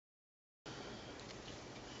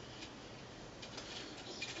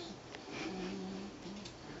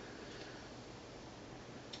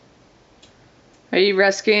Are you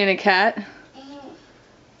rescuing a cat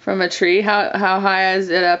from a tree? How high is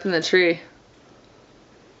it up in the tree?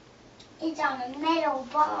 It's on a metal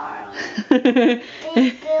bar on a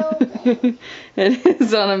big building. It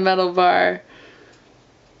is on a metal bar.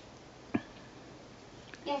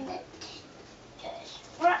 And the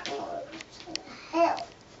front was hell.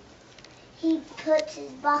 He puts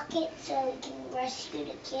his bucket so he can rescue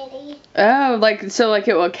the kitty. Oh, like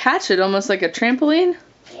it will catch it, almost like a trampoline?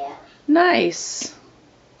 Yeah. Nice.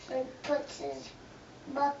 So he puts his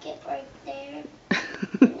bucket right there.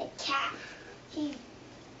 And the cat, he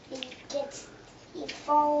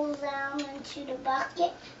falls down into the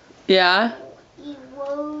bucket. Yeah. He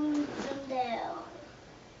rolls them down.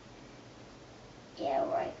 Yeah,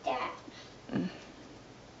 like that.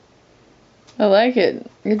 I like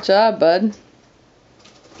it. Good job, bud.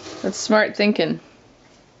 That's smart thinking.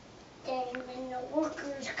 Then when the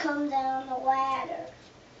workers come down the ladder,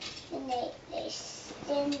 and they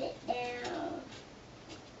extend it down.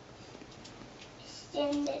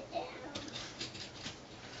 Extend it down.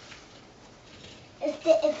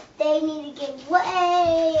 If they need to get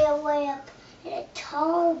way up in a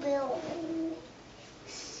tall building,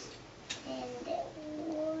 extend it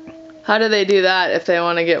way. How do they do that if they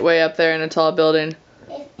want to get way up there in a tall building?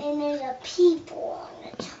 And there's a people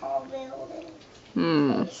on a tall building.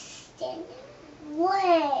 They extend it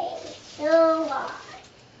way so high.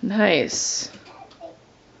 Nice.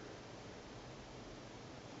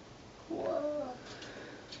 Whoa.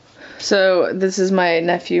 So this is my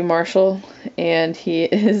nephew Marshall, and he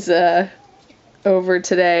is over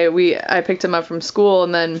today. I picked him up from school,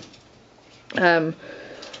 and then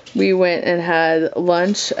we went and had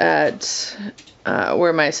lunch at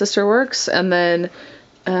where my sister works, and then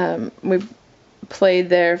we played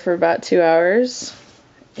there for about 2 hours,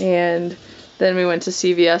 and then we went to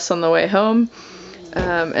CVS on the way home,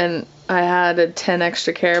 and I had a 10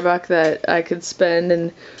 extra care buck that I could spend,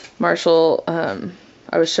 and Marshall,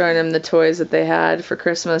 I was showing him the toys that they had for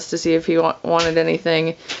Christmas to see if he wanted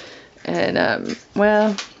anything, and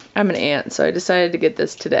well, I'm an aunt, so I decided to get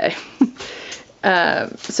this today.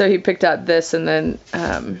 So he picked out this, and then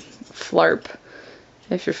Flarp,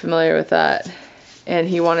 if you're familiar with that, and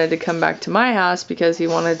he wanted to come back to my house because he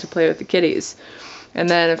wanted to play with the kitties. And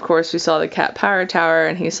then, of course, we saw the cat power tower,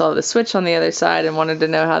 and he saw the switch on the other side and wanted to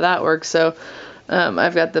know how that works. So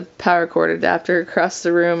I've got the power cord adapter across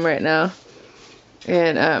the room right now.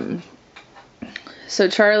 And so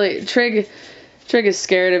Trig is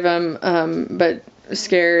scared of him, but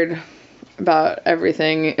scared about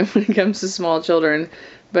everything when it comes to small children.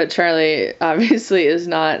 But Charlie obviously is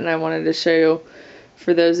not, and I wanted to show you,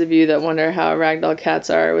 for those of you that wonder how ragdoll cats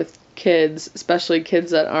are with kids, especially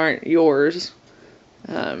kids that aren't yours.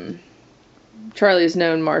 Charlie's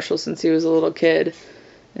known Marshall since he was a little kid,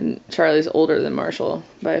 and Charlie's older than Marshall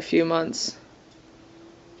by a few months.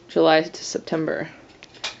 July to September.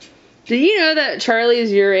 Do you know that Charlie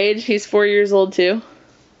is your age? He's 4 years old too.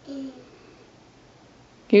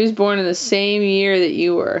 He was born in the same year that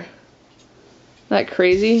you were. Isn't that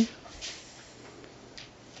crazy?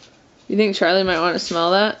 You think Charlie might want to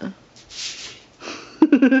smell that?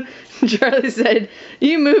 Charlie said,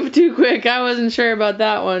 "You moved too quick. I wasn't sure about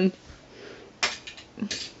that one."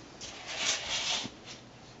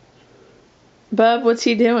 Bub, what's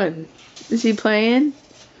he doing? Is he playing?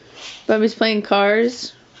 Bubby's playing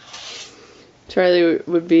cars. Charlie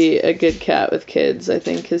would be a good cat with kids, I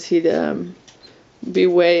think, because he'd be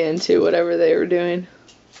way into whatever they were doing.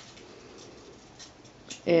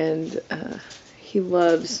 And he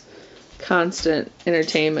loves constant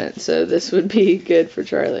entertainment, so this would be good for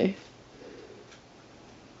Charlie.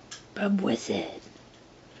 Bub, what's it?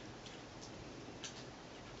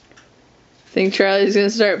 Think Charlie's gonna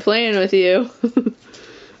start playing with you.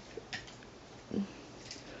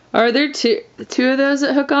 Are there two of those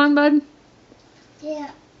that hook on, bud?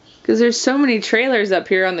 Yeah. Because there's so many trailers up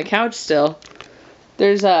here on the couch still.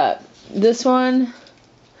 There's this one.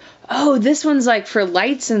 Oh, this one's like for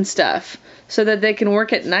lights and stuff, so that they can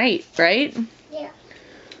work at night, right? Yeah.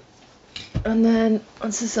 And then,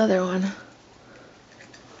 what's this other one?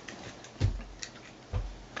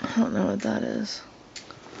 I don't know what that is.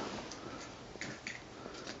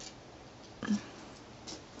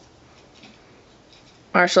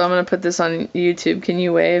 Marshall, I'm going to put this on YouTube. Can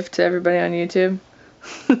you wave to everybody on YouTube?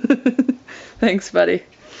 Thanks, buddy.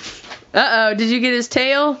 Uh-oh, did you get his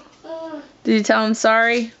tail? Did you tell him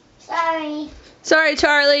sorry? Sorry. Sorry,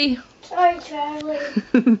 Charlie. Sorry,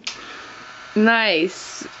 Charlie.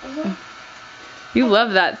 Nice. You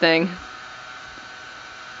love that thing.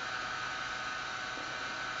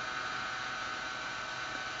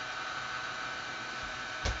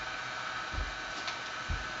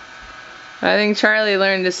 I think Charlie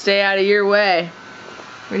learned to stay out of your way.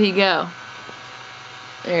 Where'd he go?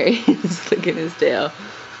 There he is. Look at his tail.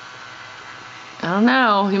 I don't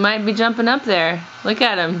know. He might be jumping up there. Look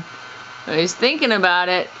at him. Oh, he's thinking about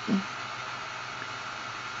it.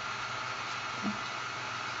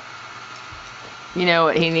 You know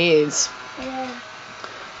what he needs. Yeah.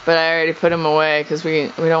 But I already put him away because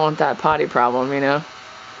we don't want that potty problem, you know.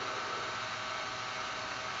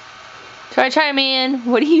 Try, man.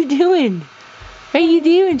 What are you doing? What are you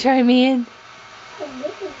doing, Try, man?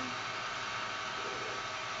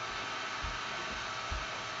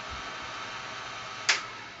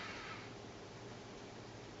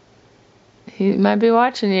 He might be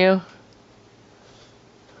watching you.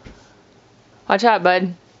 Watch out,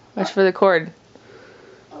 bud. Watch for the cord.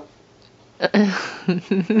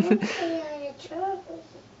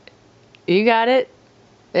 You got it?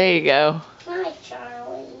 There you go. Hi,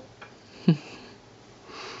 Charlie.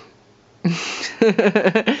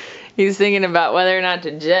 He's thinking about whether or not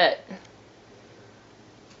to jet.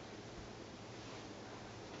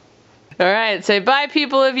 Alright, say bye,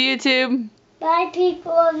 people of YouTube. Bye,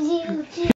 people of YouTube.